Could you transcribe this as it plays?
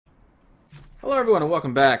Hello everyone and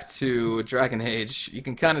welcome back to Dragon Age. You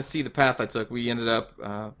can kind of see the path I took. We ended up,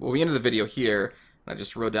 we ended the video here. I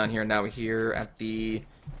just rode down here, and now we're here at the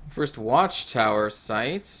first watchtower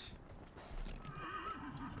site.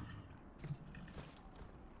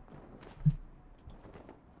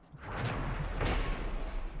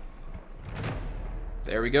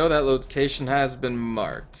 There we go, that location has been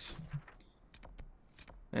marked.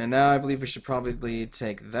 And now I believe we should probably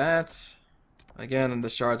take that. Again, the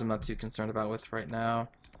shards I'm not too concerned about with right now.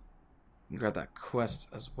 You can grab that quest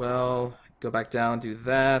as well. Go back down, do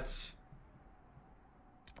that.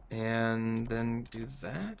 And then do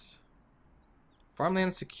that.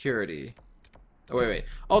 Farmland security. Oh, wait.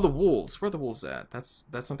 Oh, the wolves. Where are the wolves at? That's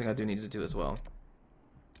something I do need to do as well.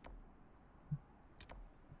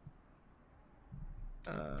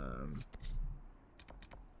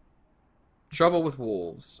 Trouble with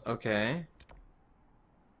wolves. Okay.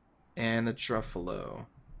 And the Truffalo.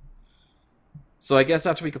 So I guess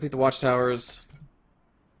after we complete the watchtowers,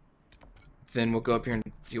 then we'll go up here and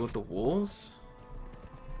deal with the wolves.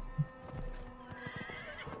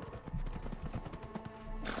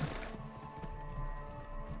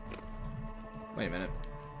 Wait a minute.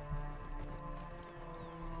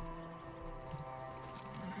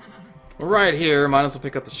 We're right here. Might as well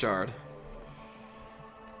pick up the shard.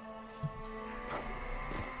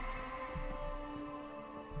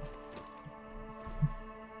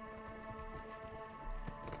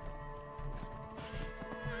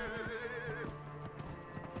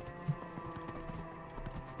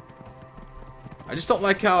 I just don't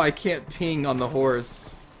like how I can't ping on the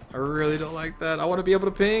horse. I really don't like that. I want to be able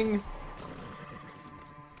to ping.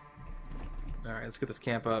 Alright, let's get this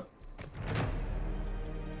camp up.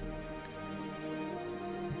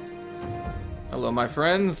 Hello, my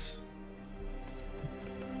friends.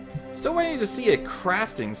 Still waiting to see a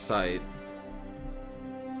crafting site.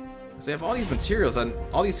 Because they have all these materials and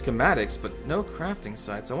all these schematics, but no crafting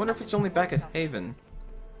sites. I wonder if it's only back at Haven.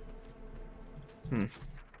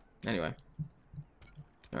 Anyway.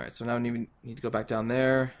 Alright, so now we need to go back down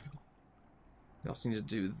there. We also need to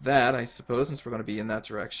do that, I suppose, since we're going to be in that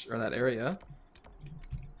direction, or that area.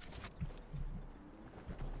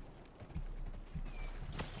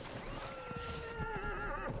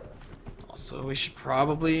 Also, we should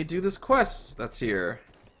probably do this quest that's here.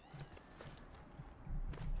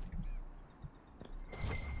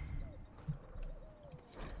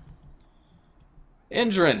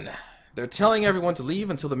 Indrin. They're telling everyone to leave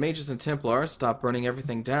until the mages and Templars stop burning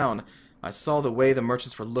everything down. I saw the way the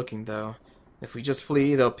merchants were looking, though. If we just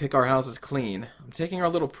flee, they'll pick our houses clean. I'm taking our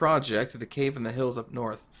little project to the cave in the hills up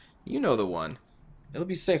north. You know the one. It'll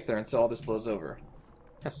be safe there until all this blows over.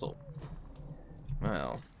 Hessel.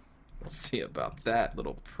 Well, we'll see about that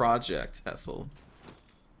little project, Hessel.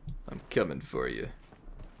 I'm coming for you.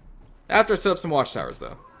 After I set up some watchtowers,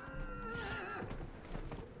 though.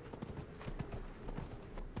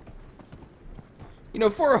 You know,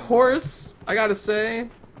 for a horse, I gotta say,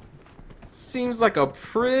 seems like a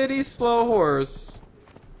pretty slow horse.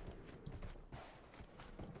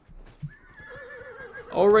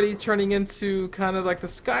 Already turning into kind of like the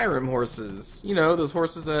Skyrim horses. You know, those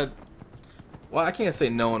horses that, well, I can't say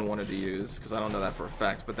no one wanted to use, because I don't know that for a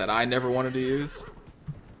fact, but that I never wanted to use.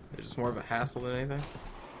 They're just more of a hassle than anything.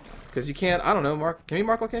 Because you can't, I don't know, can we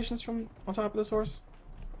mark locations from on top of this horse?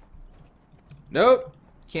 Nope.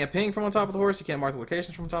 Can't ping from on top of the horse. You can't mark the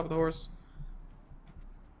locations from on top of the horse.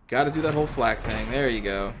 Gotta do that whole flag thing. There you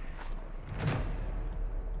go.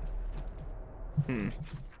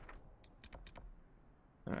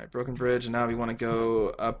 Alright, broken bridge. And now we want to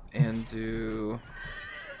go up and do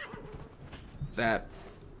that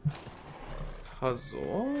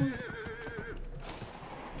puzzle.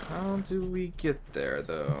 How do we get there,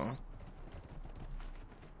 though?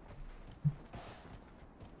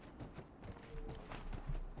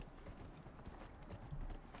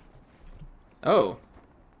 Oh.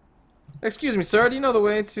 Excuse me, sir. Do you know the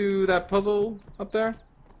way to that puzzle up there?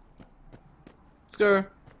 Let's go.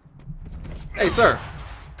 Hey, sir.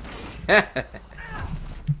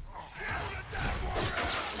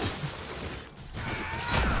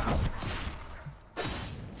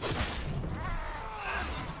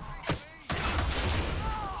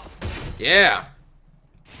 Yeah.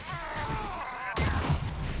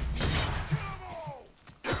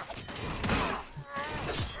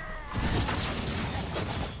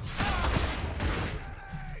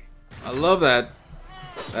 I love that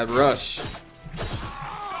rush.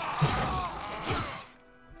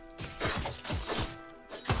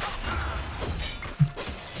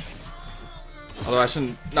 Although I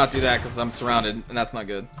shouldn't not do that because I'm surrounded, and that's not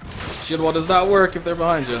good. Shield wall does not work if they're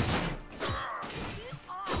behind you.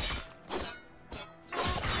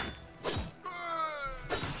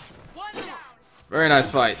 Very nice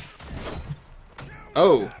fight.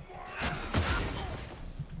 Oh.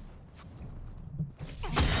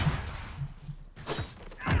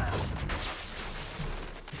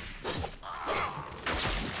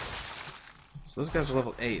 So those guys are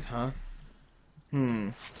level 8, huh?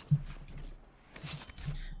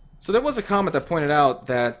 So there was a comment that pointed out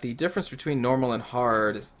that the difference between normal and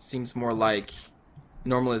hard seems more like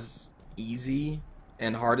normal is easy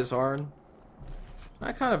and hard is hard.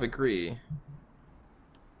 I kind of agree.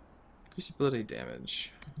 Increase ability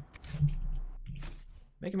damage.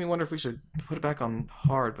 Making me wonder if we should put it back on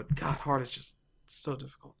hard, but god, hard is just so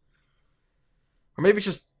difficult. Or maybe it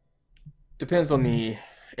just depends on the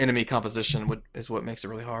enemy composition is what makes it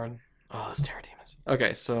really hard. Oh, those terror demons.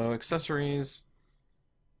 Okay, so accessories.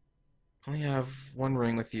 Only have one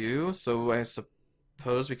ring with you, so I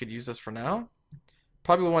suppose we could use this for now.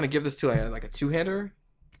 Probably would want to give this to like a two-hander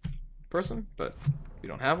person, but we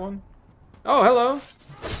don't have one. Oh, hello.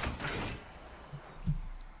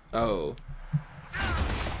 Oh.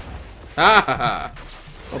 Ha ha ha.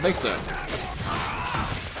 I don't think so.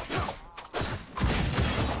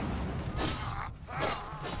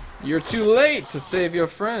 You're too late to save your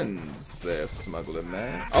friends there, smuggler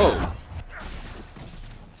man. Oh.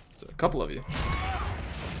 There's a couple of you.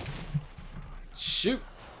 Shoot.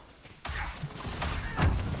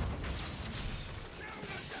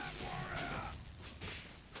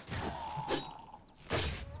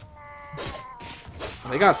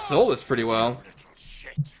 They got soulless pretty well.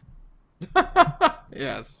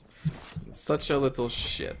 Yes. Such a little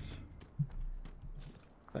shit.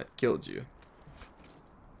 That killed you.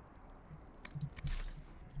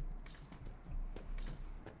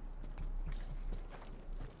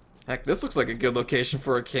 Heck, this looks like a good location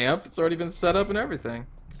for a camp. It's already been set up and everything.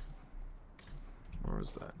 Where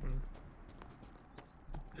was that?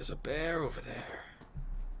 There's a bear over there.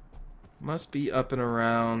 Must be up and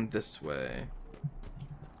around this way.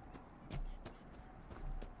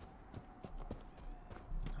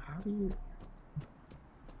 How do you...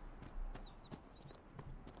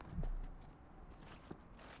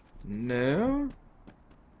 No?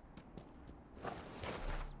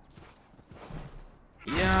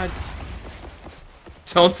 Yeah, I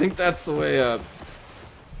don't think that's the way up.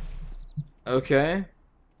 Okay.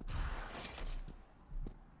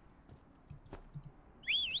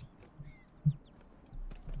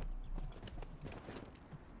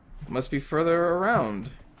 Must be further around.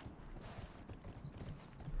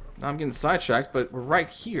 Now I'm getting sidetracked, but we're right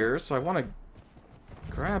here, so I want to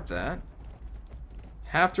grab that.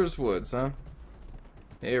 Hafter's Woods, huh?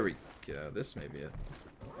 Here we go. This may be it.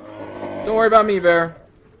 Don't worry about me, bear.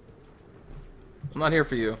 I'm not here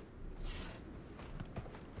for you.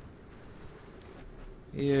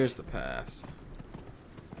 Here's the path.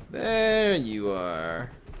 There you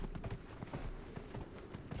are.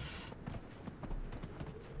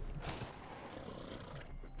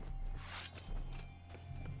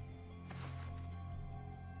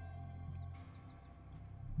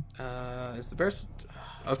 Is the bear...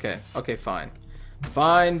 Okay, okay, fine.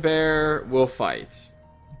 Fine, bear, we'll fight.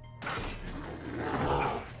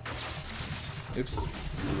 Oops.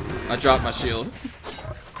 I dropped my shield.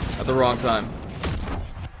 At the wrong time.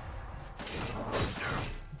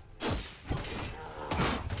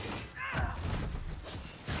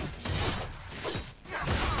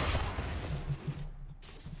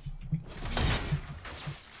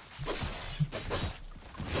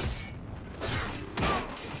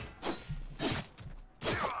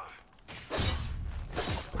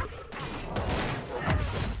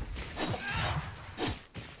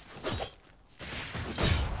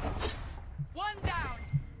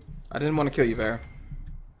 I didn't want to kill you, bear.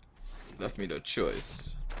 Left me no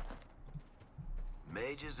choice.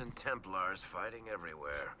 Mages and Templars fighting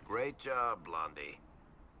everywhere. Great job, Blondie.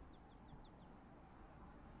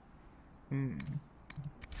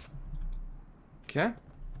 Okay.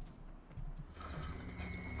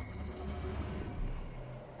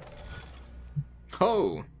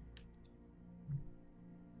 Oh.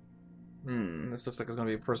 This looks like it's gonna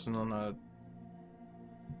be a person on a...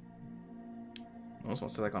 I almost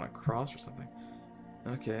want to say like on a cross or something.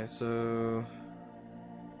 Okay, so...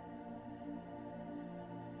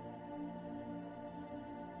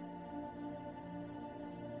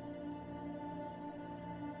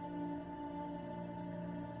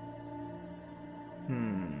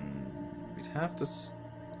 We'd have to...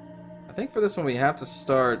 I think for this one we have to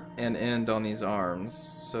start and end on these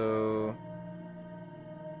arms, so...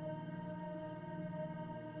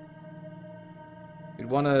 We'd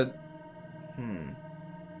want to...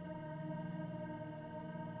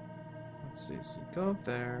 Let's see, so go up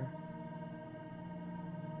there.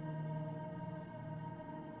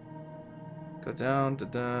 Go down, dun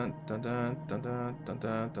dun dun dun dun dun dun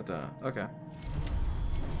dun dun dun. Okay.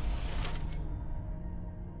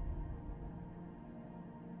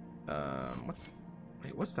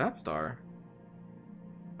 What's that star?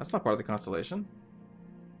 That's not part of the constellation.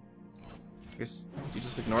 I guess you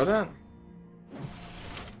just ignore that?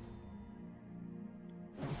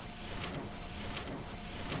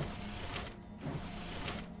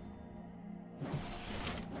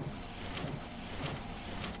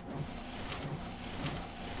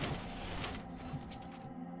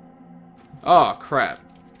 Oh, crap.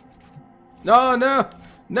 No, no!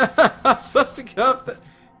 No! I'm supposed to go up the...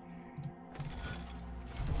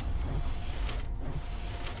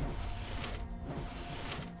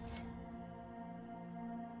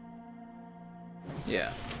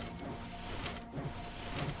 Yeah.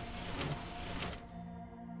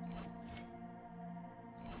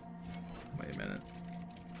 Wait a minute.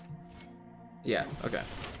 Yeah, okay.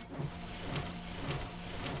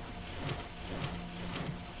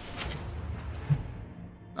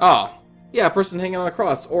 Oh, yeah, a person hanging on a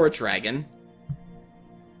cross, or a dragon.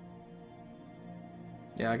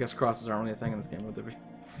 Yeah, I guess crosses aren't really a thing in this game, would there be?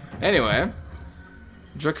 Anyway.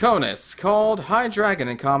 Draconis, called High Dragon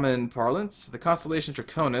in common parlance. The constellation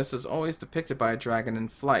Draconis is always depicted by a dragon in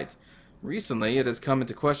flight. Recently, it has come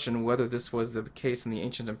into question whether this was the case in the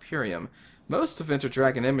ancient Imperium. Most of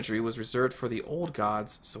inter-dragon imagery was reserved for the old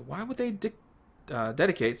gods, so why would they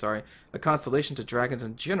dedicate a constellation to dragons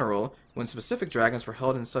in general when specific dragons were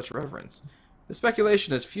held in such reverence? The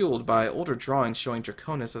speculation is fueled by older drawings showing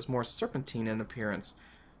Draconis as more serpentine in appearance,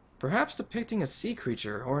 perhaps depicting a sea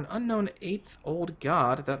creature or an unknown 8th old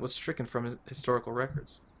god that was stricken from historical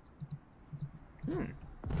records. Okay.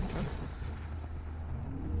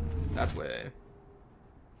 That way.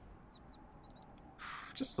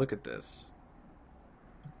 Just look at this.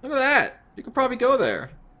 Look at that! You could probably go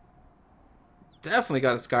there. Definitely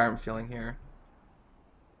got a Skyrim feeling here.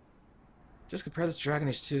 Just compare this Dragon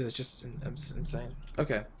Age 2, it's just insane.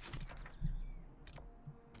 Okay.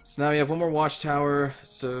 So now we have one more watchtower,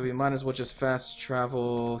 so we might as well just fast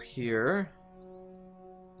travel here.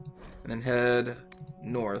 And then head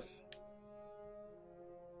north.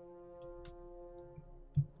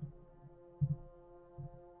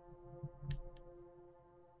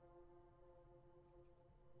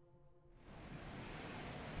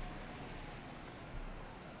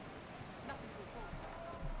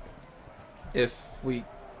 If we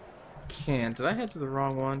can. Did I head to the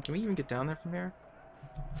wrong one? Can we even get down there from here?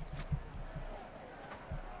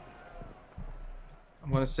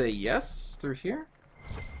 I'm going to say yes through here.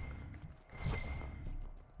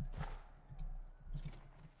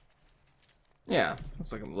 Yeah,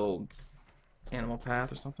 looks like a little animal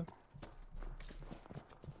path or something.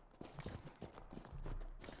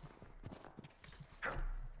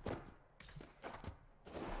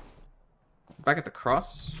 Back at the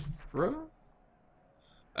crossroad?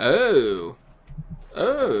 Oh.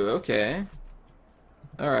 Oh, okay.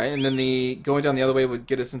 Alright, and then the going down the other way would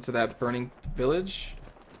get us into that burning village.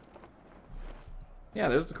 Yeah,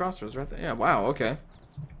 there's the crossroads right there. Yeah, wow, okay.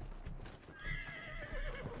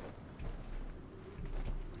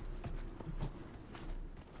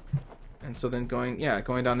 And so then going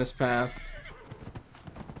down this path.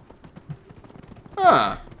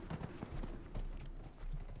 Huh.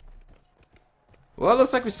 Well, it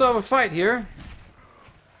looks like we still have a fight here.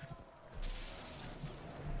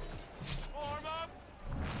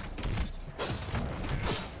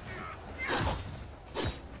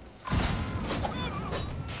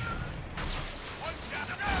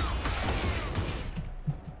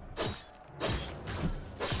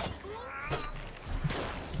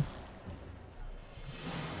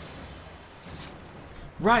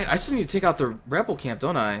 Right, I still need to take out the rebel camp,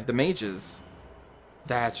 don't I? The mages.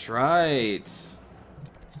 That's right.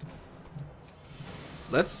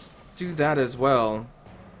 Let's do that as well.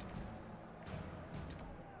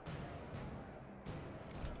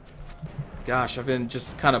 Gosh, I've been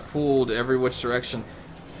just kind of pulled every which direction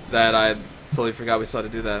that I totally forgot we still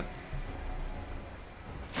had to do that.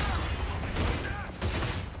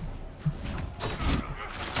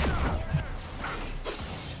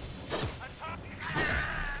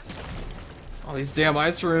 All these damn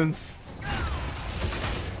ice runes. At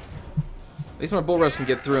least my bull rush can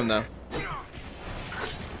get through them though.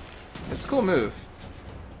 It's a cool move.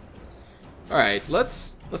 Alright,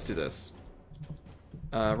 let's do this.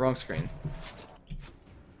 Wrong screen.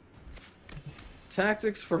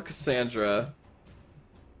 Tactics for Cassandra.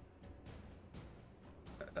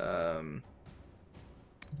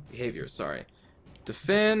 Behavior, sorry.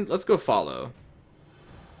 Defend, let's go follow.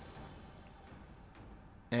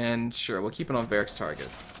 And sure, we'll keep it on Varric's target.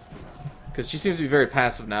 because she seems to be very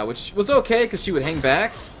passive now, which was okay because she would hang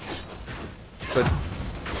back. But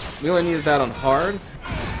we only needed that on hard.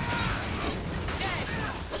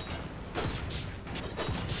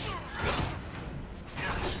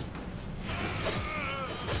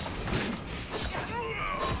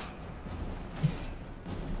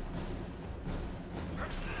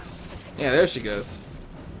 Yeah, there she goes.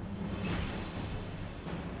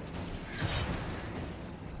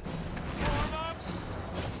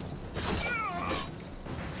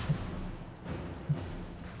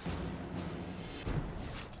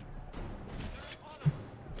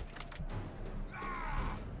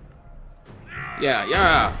 Yeah,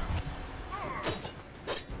 yeah.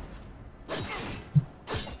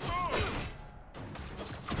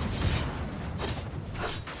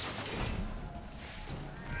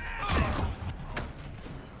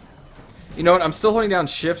 You know what? I'm still holding down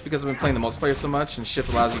shift because I've been playing the multiplayer so much, and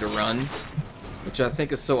shift allows you to run, which I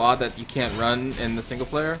think is so odd that you can't run in the single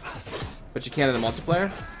player, but you can in the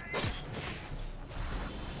multiplayer.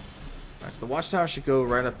 Alright, so the watchtower should go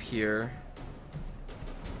right up here.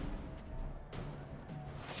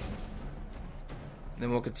 Then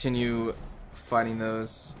we'll continue fighting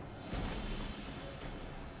those.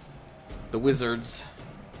 The wizards.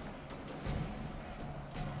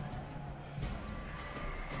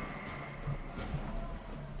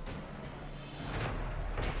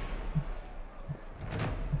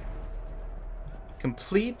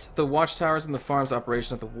 Complete the watchtowers and the farms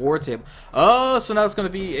operation at the war table. Oh, so now it's going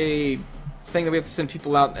to be a thing that we have to send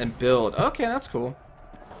people out and build. Okay, that's cool.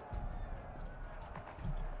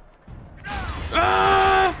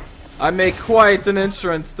 Ah! I make quite an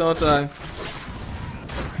entrance, don't I?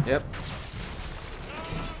 Yep.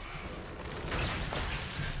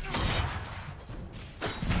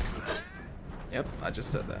 Yep, I just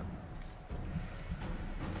said that.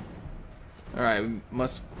 Alright, we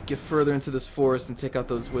must get further into this forest and take out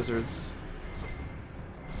those wizards.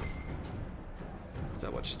 Is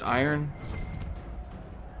that what, just iron?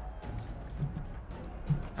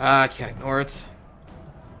 Ah, I can't ignore it.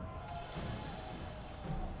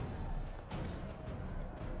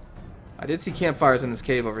 I did see campfires in this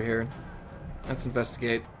cave over here. Let's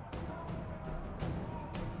investigate.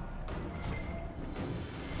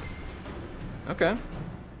 Okay.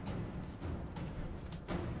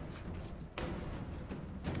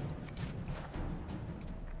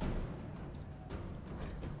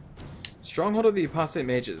 Stronghold of the Apostate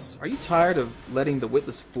Mages. Are you tired of letting the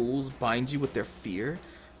witless fools bind you with their fear?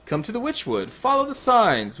 Come to the Witchwood. Follow the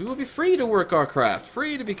signs. We will be free to work our craft.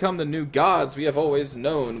 Free to become the new gods we have always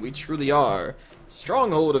known we truly are.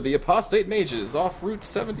 Stronghold of the Apostate Mages. Off Route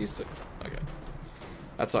 76. Okay.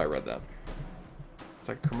 That's how I read that. It's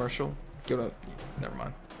like a commercial. Give it a... Never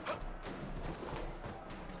mind.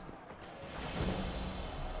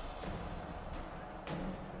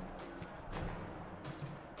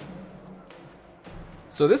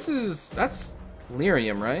 So this is... That's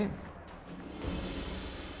lyrium, right?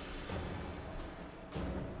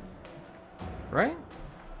 Right?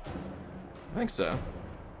 I think so.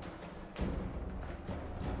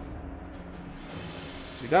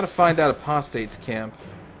 So we gotta find that apostate's camp.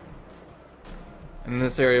 And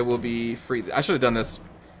this area will be free. I should have done this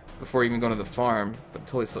before even going to the farm, but it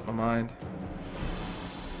totally slipped my mind.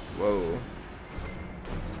 Whoa.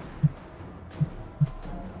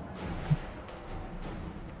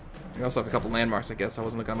 We also have a couple landmarks, I guess. I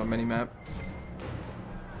wasn't looking at my mini-map.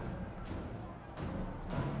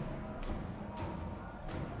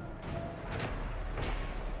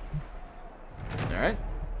 Alright.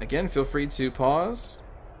 Again, feel free to pause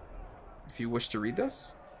if you wish to read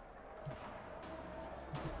this.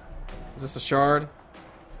 Is this a shard?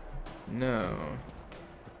 No.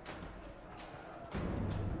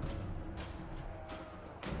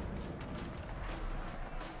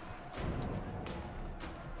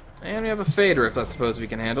 And we have a Fade Rift, I suppose we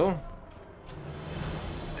can handle.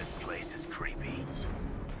 This place is creepy.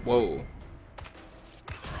 Whoa.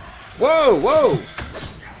 Whoa, whoa!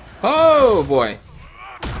 Oh, boy.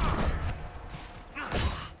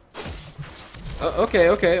 Okay.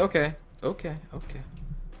 Okay.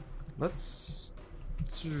 Let's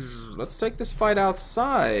take this fight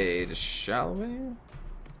outside, shall we?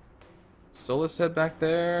 Solus head back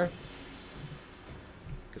there.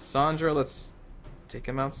 Cassandra, let's take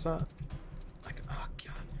him outside. Oh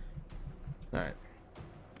god. Alright.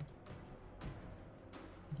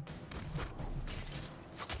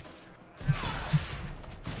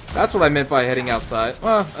 That's what I meant by heading outside.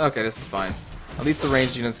 Well, okay, this is fine. At least the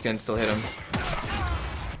ranged units can still hit him.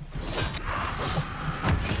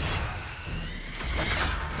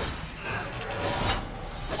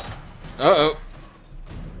 Uh-oh.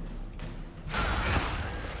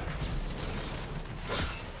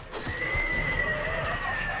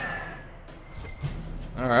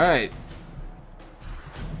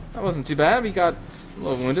 That wasn't too bad. We got a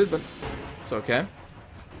little wounded, but it's okay.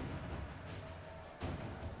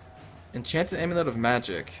 Enchanted Amulet of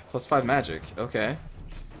Magic. +5 magic. Okay.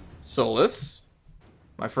 Solus.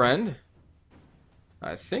 My friend.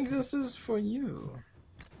 I think this is for you.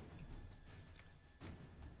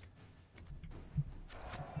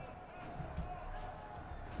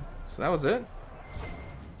 So that was it?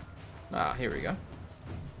 Ah, here we go.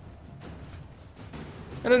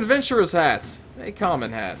 An adventurer's hat. A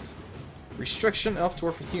common hat. Restriction, elf,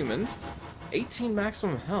 dwarf, human. 18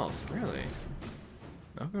 maximum health. Really?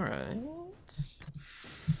 Alright.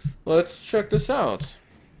 Let's check this out.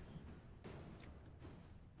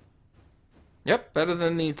 Yep, better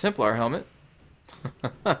than the Templar helmet.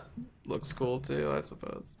 Looks cool too, I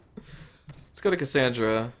suppose. Let's go to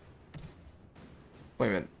Cassandra. Wait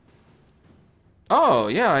a minute. Oh,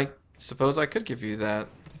 yeah, I suppose I could give you that.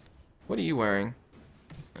 What are you wearing?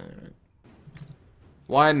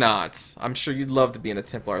 Why not? I'm sure you'd love to be in a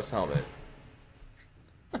Templar's helmet.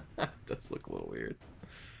 Does look a little weird.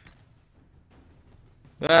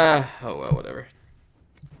 Ah, oh well, whatever.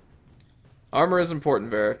 Armor is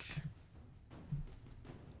important, Varric.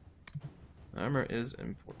 Armor is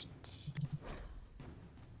important.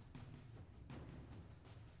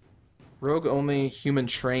 Rogue only, human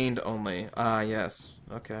trained only. Ah, yes.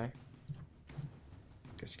 Okay.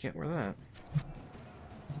 Guess you can't wear that.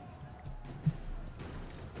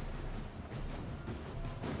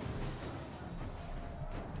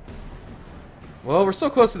 Well, we're so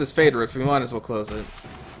close to this fade roof, we might as well close it.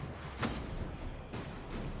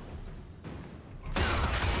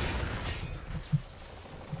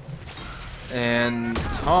 And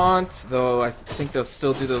taunt, though I think they'll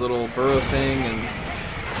still do the little burrow thing and...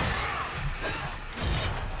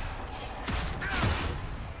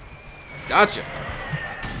 Gotcha!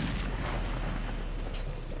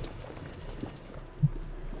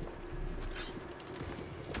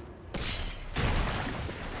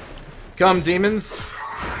 Come, demons!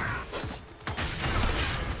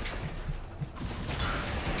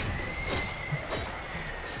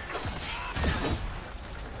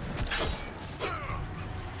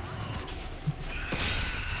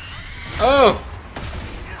 Oh!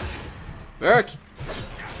 Varric!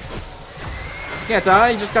 You can't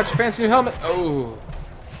die, you just got your fancy new helmet. Oh!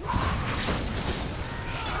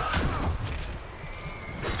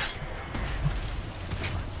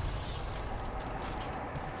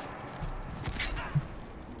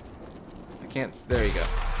 I can't. There you go.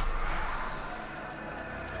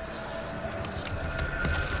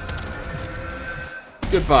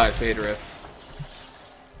 Goodbye, Fade Rift.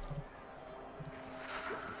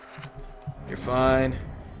 You're fine.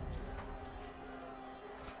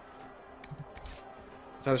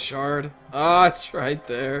 Is that a shard? Ah, oh, it's right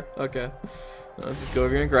there. Okay. Let's just go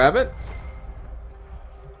over here and grab it.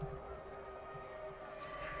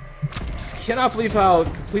 Just cannot believe how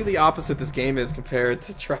completely opposite this game is compared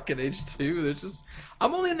to Dragon Age 2. There's just...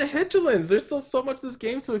 I'm only in the hinterlands. There's still so much of this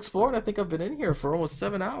game to explore, and I think I've been in here for almost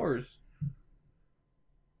 7 hours.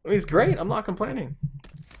 I mean, it's great. I'm not complaining.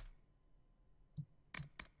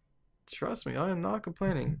 Trust me, I am not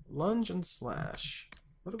complaining. Lunge and slash.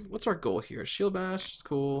 What's our goal here? Shield bash is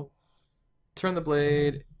cool. Turn the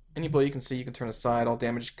blade. Any blow you can see, you can turn aside. All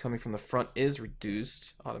damage coming from the front is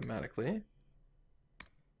reduced automatically.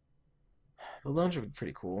 The lunge would be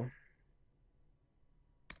pretty cool.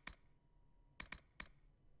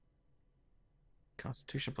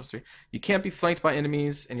 Constitution +3. You can't be flanked by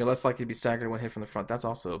enemies, and you're less likely to be staggered when hit from the front. That's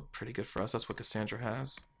also pretty good for us. That's what Cassandra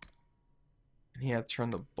has. And he had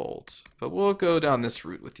turned the bolt. But we'll go down this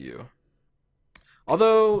route with you.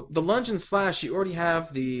 Although, the lunge and slash, you already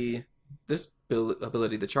have this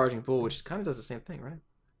ability, the charging bull, which kind of does the same thing, right?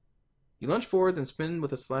 You lunge forward, then spin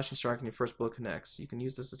with a slashing strike, and your first blow connects. You can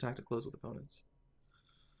use this attack to close with opponents.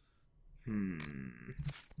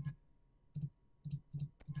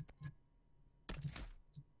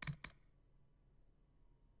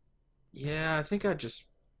 Yeah, I think I'd just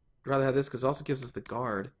rather have this, because it also gives us the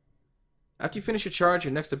guard. After you finish your charge,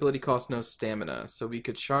 your next ability costs no stamina. So we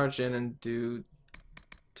could charge in and do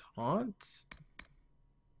taunt,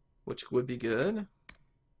 which would be good.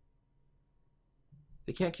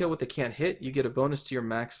 They can't kill what they can't hit. You get a bonus to your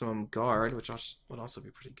maximum guard, which would also be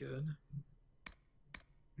pretty good.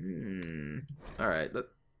 Alright.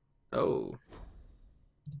 Oh.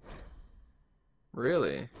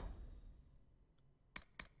 Really?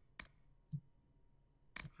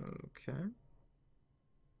 Okay.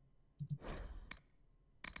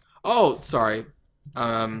 Oh, sorry.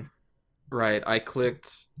 Right, I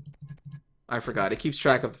clicked... I forgot. It keeps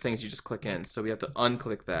track of the things you just click in, so we have to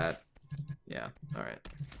unclick that. Yeah, alright.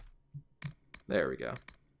 There we go.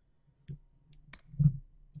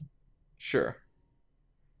 Sure.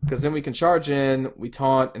 Because then we can charge in, we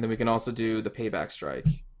taunt, and then we can also do the payback strike.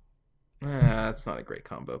 That's not a great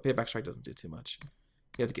combo. Payback strike doesn't do too much.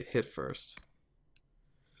 You have to get hit first.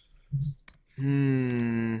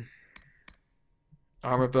 Armor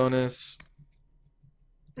bonus.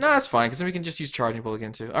 Nah, that's fine, because then we can just use charging bull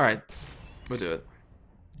again, too. Alright, we'll do it.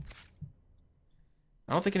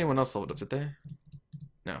 I don't think anyone else leveled up, did they?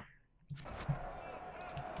 No.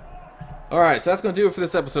 Alright, so that's going to do it for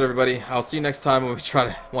this episode, everybody. I'll see you next time when we try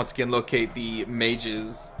to, once again, locate the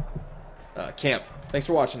mage's camp. Thanks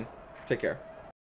for watching. Take care.